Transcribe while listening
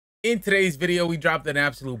In today's video, we dropped an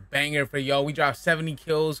absolute banger for y'all. We dropped 70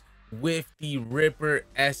 kills with the Ripper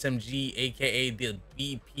SMG, aka the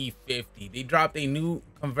BP50. They dropped a new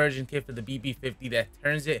conversion kit for the BP50 that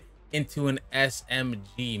turns it into an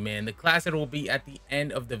SMG, man. The class that will be at the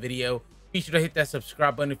end of the video. Be sure to hit that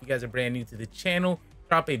subscribe button if you guys are brand new to the channel.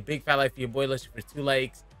 Drop a big fat like for your boy. Let's shoot for 2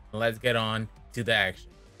 likes. And let's get on to the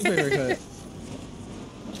action.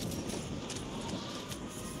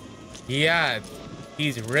 Yeah.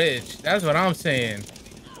 He's rich. That's what I'm saying.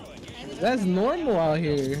 That's normal out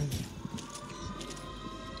here.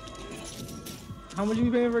 How much you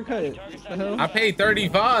be paying for a cut? What the hell? I paid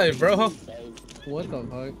 35, bro. What the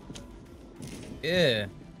fuck? Yeah.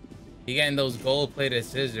 You getting those gold-plated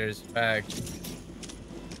scissors. Fact.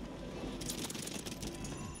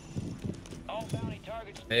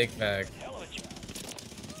 Big fact.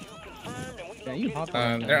 Yeah, you hopped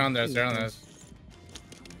on. They're on this. They're on this.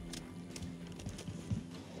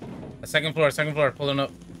 Second floor, pulling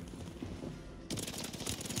up.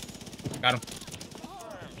 Got him.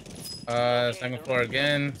 Second floor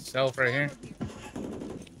again. Self right here.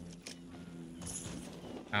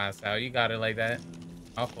 Ah, Sal, you got it like that.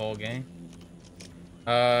 I'll full game.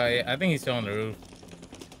 Yeah, I think he's still on the roof.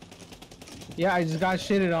 Yeah, I just got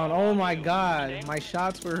shitted on. Oh my god, my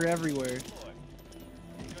shots were everywhere.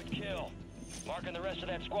 Good kill. Marking the rest of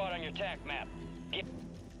that squad on your tac map.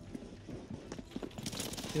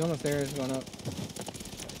 He's on the stairs going up.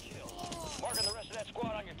 Marking the rest of that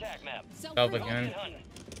squad on your tac map. Self again.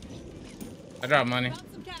 I dropped money.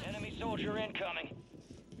 Enemy soldier incoming.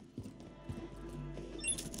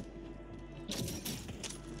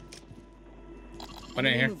 One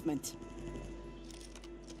in here. Movement.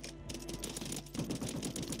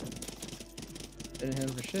 Didn't hit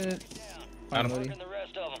him for shit. Got him. Marking the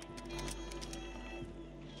rest of them.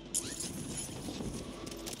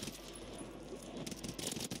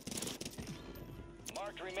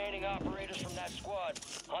 Marked remaining operators from that squad.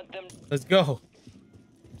 Hunt them. Let's go.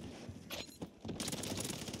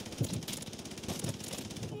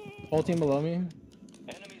 Whole team below me.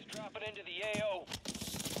 Enemies dropping into the AO.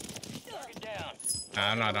 Target down.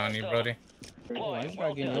 Nah, I'm not on you, Brody. Oh, I just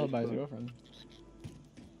got getting yelled by his girlfriend.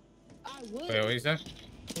 Wait, what you said?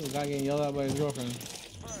 He got getting yelled at by his girlfriend.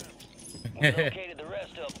 We located the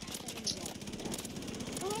rest of them.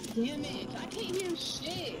 God damn it. I can't hear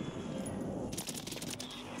shit.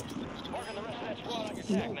 Marking the rest of that squad on your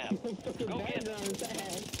tac map. Go get them.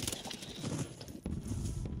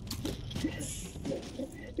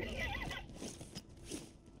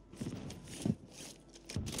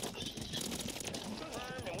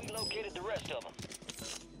 Confirmed, and we located the rest of them.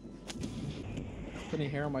 Putting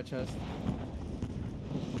hair on my chest.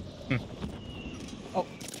 Oh.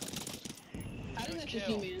 I think that's just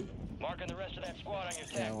you, man. Marking the rest of that squad on your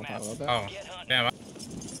Yeah, I tac won't map. talk about that. Oh, Get hunting. damn.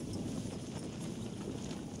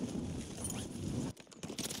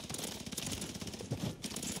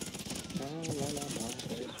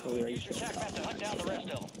 Use your tac map to hunt down the rest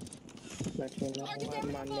of them. But you know what,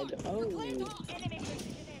 my nigga? Oh.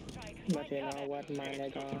 But you know what, my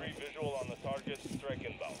nigga? Visual on the target, strike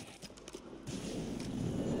inbound.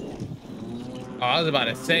 Oh, I was about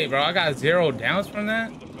to say, bro, I got 0 downs from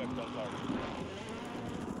that. Effect on target.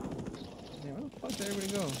 Yeah, where the fuck did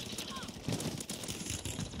everybody go?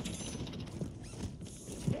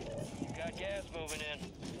 Got gas moving in.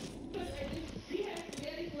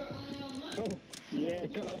 Yeah,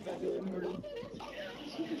 come on back to the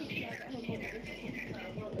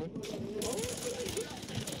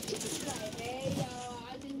Hey, y'all.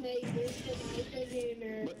 I just made this tonight for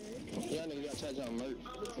dinner. y'all nigga got touch on merch.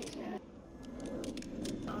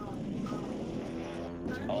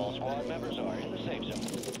 All squad members are in the safe zone.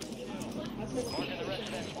 Marking the rest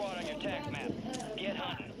of that squad on your tac map. Get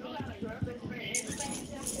hunting.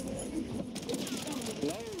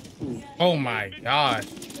 Oh my gosh.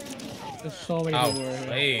 There's so many people here.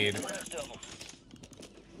 Outplayed. The rest of them.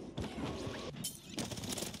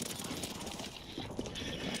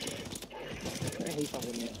 He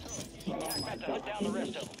fucking me. Tac map to hunt down the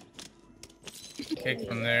rest of them. Kick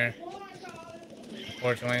from there.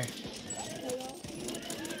 Fortunately.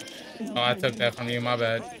 Oh, I took that from you. My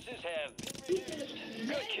bad. Prices have. Good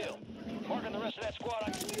kill. Marking the rest of that squad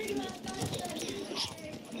on your...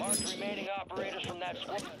 Marked remaining operators from that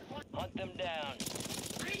squad. Hunt them down.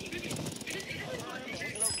 We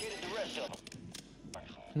located the rest of them.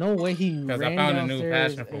 No way he Because I ran found a new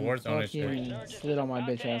downstairs passion for and Warzone this year. fucking slid on my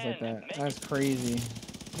bitch ass like that. That's crazy.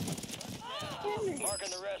 Marking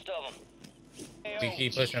the rest of them. We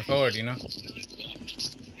keep pushing forward, you know?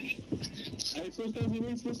 Hey, switch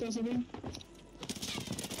that to me.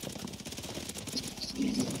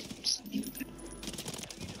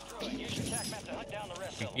 map to hunt down the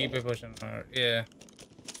rest You of keep them. it pushing hard. Yeah.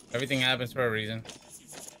 Everything happens for a reason.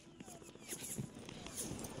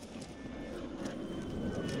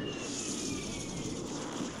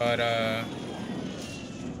 But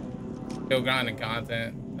still grinding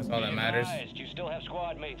content. That's all that matters. Advised, you still have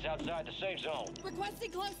squad mates outside the safe zone.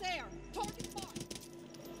 Requesting close air. Target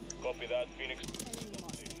marked. Copy that, Phoenix.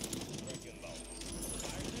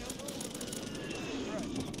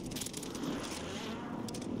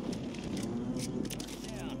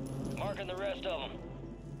 Marking the rest of them.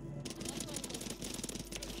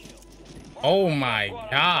 Oh my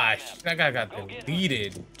gosh. That guy got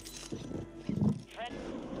deleted.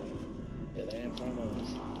 Yeah, they in front of us.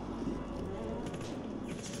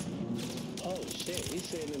 Oh shit, he's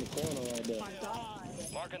sitting in the corner right there.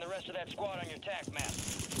 Marking the rest of that squad on your tac map.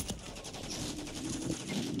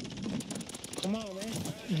 Come on, man.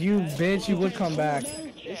 You bitch, you would come back.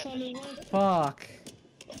 It's only one. Fuck.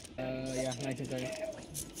 Yeah, 1930.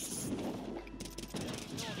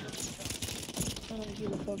 I don't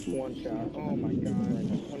give a fuck. One shot. Oh my god.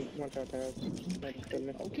 One shot pass.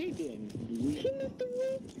 Okay then.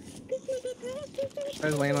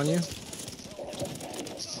 Guys laying on you.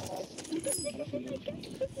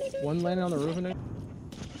 One landing on the roof in there.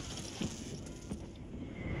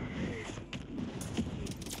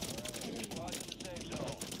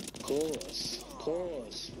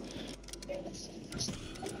 Course.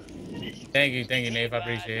 Thank you, Nave. I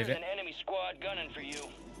appreciate There's it. an enemy squad gunning for you.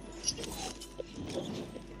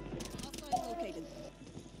 Hostile located.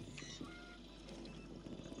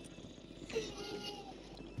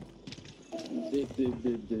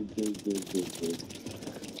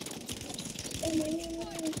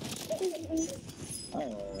 Oh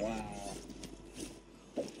wow.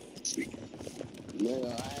 Man,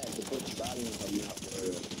 I had to put silence on that for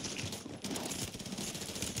real.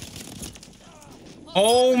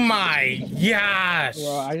 Oh my gosh.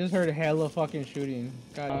 Bro, I just heard hella fucking shooting.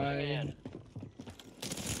 God.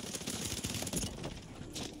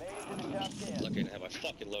 Lucky to have my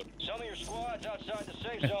fucking load. Some of your squads outside the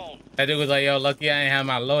safe zone. That dude was like, yo, lucky I ain't have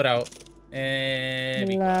my loadout. And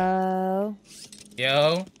Hello.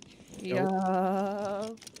 yo,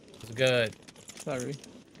 Yo. it's good. Sorry.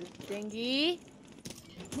 Dingy.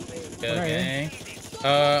 Good Alright. gang.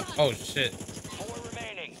 Oh shit. 4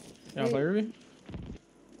 remaining. You wanna play Ruby?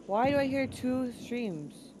 Why do I hear 2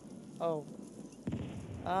 streams? Oh.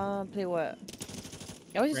 Play what?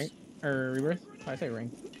 I always. Rank? Or Rebirth? I say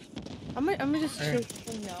rank. I'm gonna just chill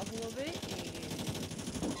Alright. now for a little bit.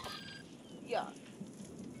 Yeah.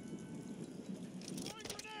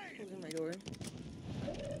 Closing my door.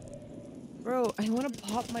 Bro, I want to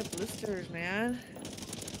pop my blisters, man.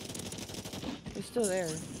 They're still there.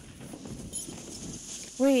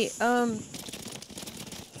 Wait, bro,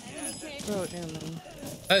 damn man.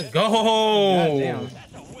 Let's go. Goddamn.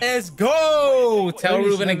 Let's go. Tell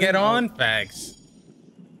Ruben to 37. get on. Facts.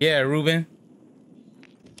 Yeah, Ruben.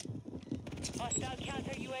 Hostile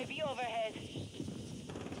counter UAV overhead.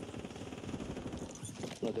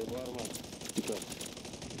 No, they brought him up. Keep up.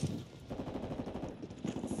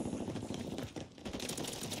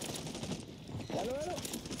 Hello.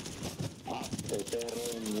 Ah, perro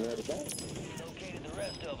de mierda. Located the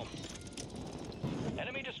rest of them.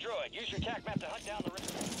 Enemy destroyed. Use your tac map to hunt down the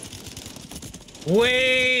rest.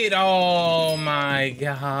 Wait. Oh my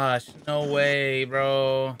gosh. No way,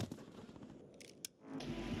 bro.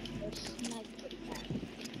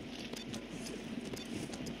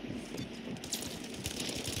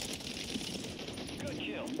 Good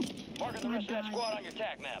kill. Marking the rest of that squad on your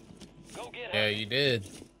tac map. Go get Yeah, her. you did.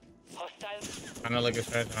 Hostile. I know like a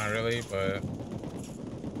stretch, not really, but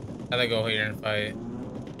I gotta go here and fight.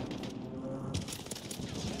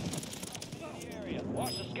 The area.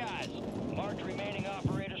 Watch the skies. Mark the remaining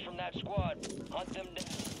operators from that squad. Hunt them down.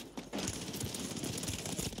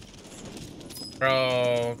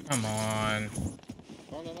 Bro, come on.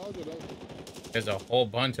 There's a whole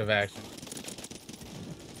bunch of action.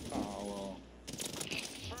 Oh,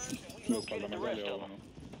 We located the rest of them.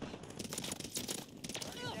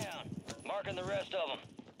 Down. Marking the rest of them.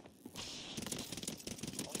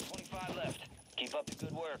 Only 25 left. Keep up the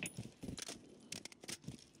good work.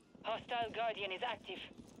 Hostile Guardian is active.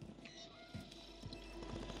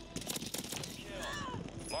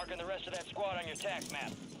 Kill. Marking the rest of that squad on your tac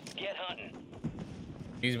map. Get hunting.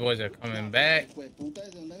 These boys are coming back.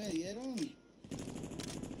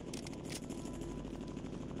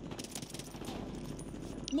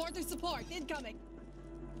 Mortar support incoming.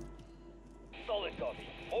 Solid copy.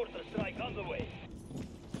 Mortar strike on the way.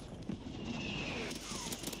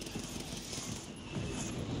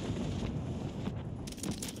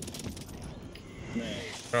 man.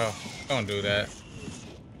 Bro, don't do that.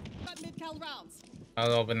 Mid-cal rounds.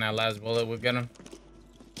 I'll open that last bullet. We'll get him.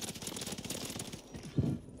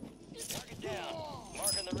 Target down.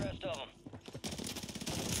 Marking the rest of them.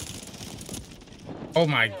 Oh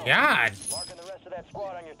my god. Marking the rest of that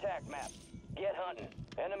squad on your tac map. Get hunting.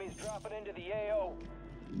 Enemies dropping into the AO.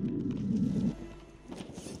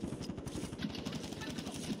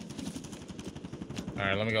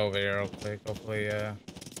 Alright, let me go over here real quick. Hopefully, Kill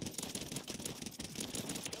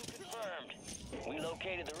confirmed. We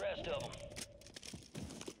located the rest of them.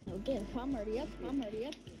 Okay, I'm already up. I'm already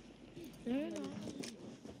up.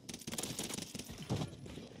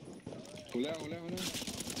 Julia, Julia, Julia.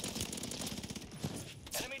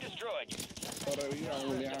 Enemy destroyed. No reviva,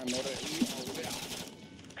 Julia, no reviva, Julia.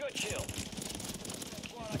 Good kill.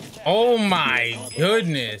 oh my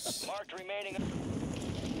goodness. Marked remaining.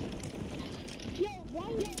 Yo, why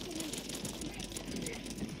are you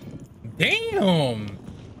Damn.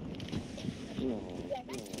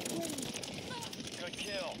 Good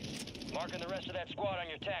kill. Marking the rest of that squad on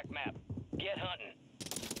your tac map. Get hunting.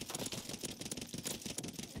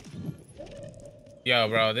 Yo,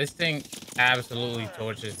 bro, this thing absolutely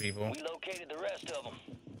tortures people. We located the rest of them.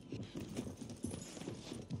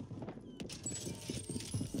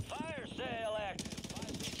 Fire sale active.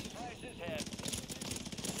 Prices head.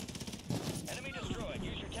 Enemy destroyed.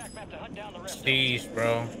 Use your tac map to hunt down the rest of them. Jeez,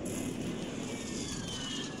 bro.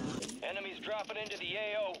 Enemies dropping into the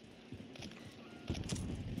AO.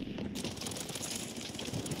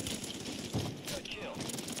 Good kill.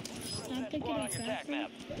 I'm That squad on your tac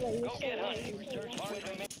map. Go get hunting.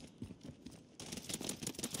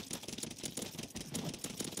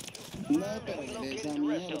 No, pero de esa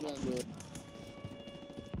mierda, bro.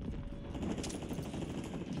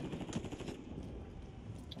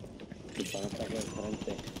 Tu pana está aquí al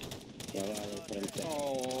frente. Ya va al frente.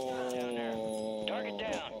 Target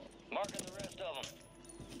down. Marking the rest of them.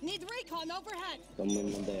 Need recon overhead. Son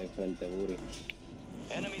mismos de frente, Buri.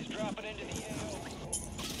 Enemies dropping into the AO.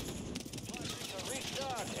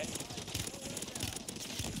 Restock.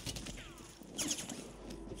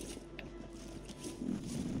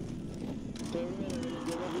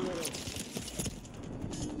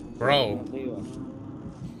 Bro.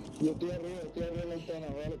 Yo estoy arriba de la ventana,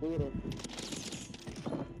 vale, duro.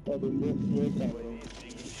 Muy cabrón.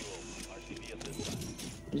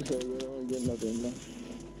 Y se vieron aquí en la tienda.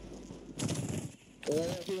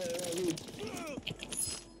 Aquí.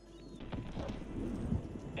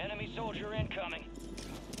 Enemy soldier incoming.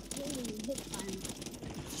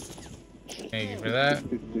 Thank you for that.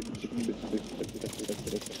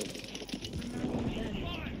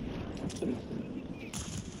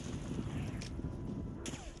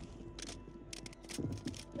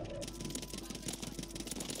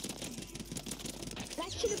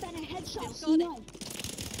 That should have been a headshot.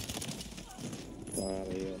 Got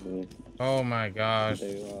it. No. Oh my gosh.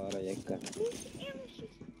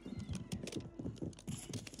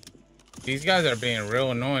 These guys are being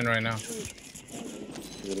real annoying right now.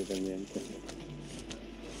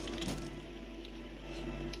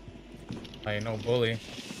 Like, no bully.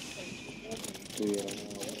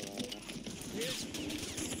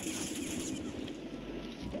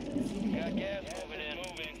 Got gas moving in.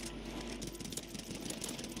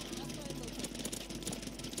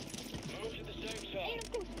 Move to the safe zone. And of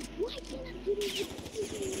course, why can't I do this?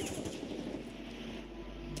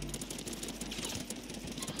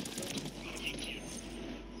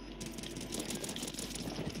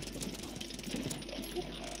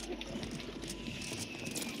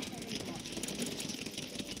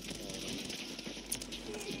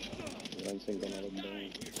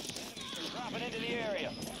 Dropping into the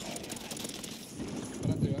area.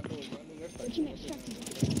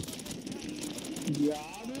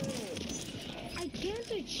 I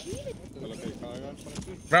can't achieve it.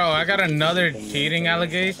 Bro, I got another cheating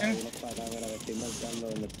allegation.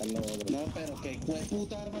 No, pero que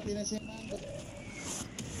puta arma tiene ese mando.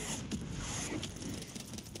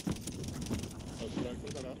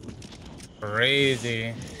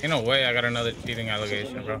 Crazy. Ain't no way I got another cheating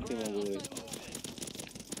allegation, bro.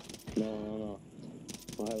 No.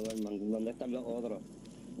 ¿Dónde están los otros?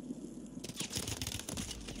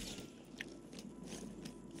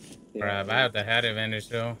 Bruh, I have the head advantage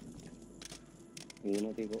though. Y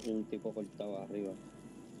un tipo cortado arriba.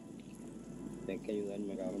 Tienes que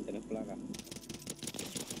ayudarme, cabrón. ¿Tienes placa?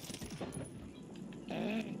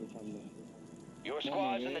 Your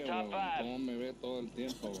squad's in the top 5. ¿Cómo me ve todo el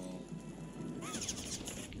tiempo, bro?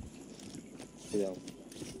 Cuidado.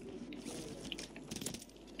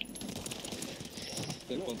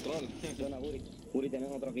 El control. Buena, Buri. Buri,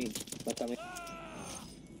 tienes otro aquí.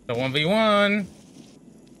 The 1v1.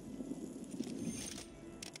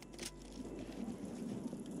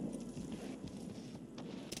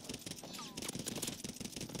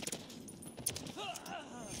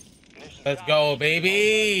 Let's go,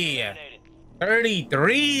 baby.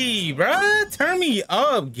 33, bruh. Turn me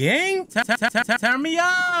up, gang. Turn me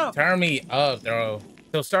up. Turn me up, bro.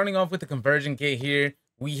 So starting off with the conversion kit here,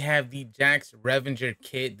 we have the Jax Revenger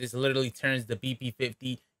kit. This literally turns the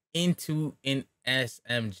BP50 into an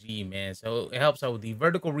SMG, man. So it helps out with the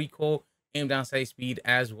vertical recoil, aim down sight speed,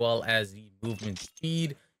 as well as the movement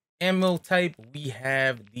speed. Ammo type, we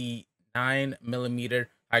have the 9mm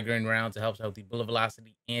high grain rounds. It helps out with the bullet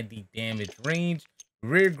velocity and the damage range.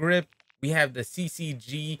 Rear grip, we have the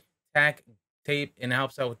CCG tack tape, and it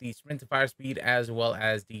helps out with the sprint to fire speed as well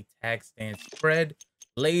as the tack stance spread.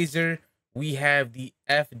 Laser, we have the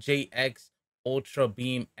FJX Ultra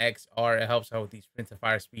Beam XR. It helps out with the sprint to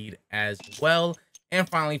fire speed as well. And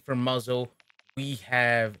finally, for muzzle, we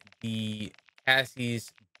have the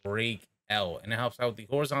Cassie's Break L, and it helps out with the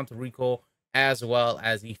horizontal recoil as well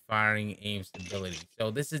as the firing aim stability.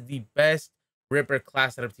 So this is the best Ripper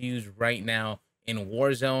class setup to use right now in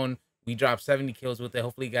Warzone. We dropped 70 kills with it.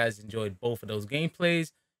 Hopefully you guys enjoyed both of those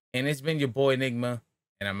gameplays. And it's been your boy Enigma,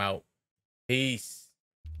 and I'm out. Peace.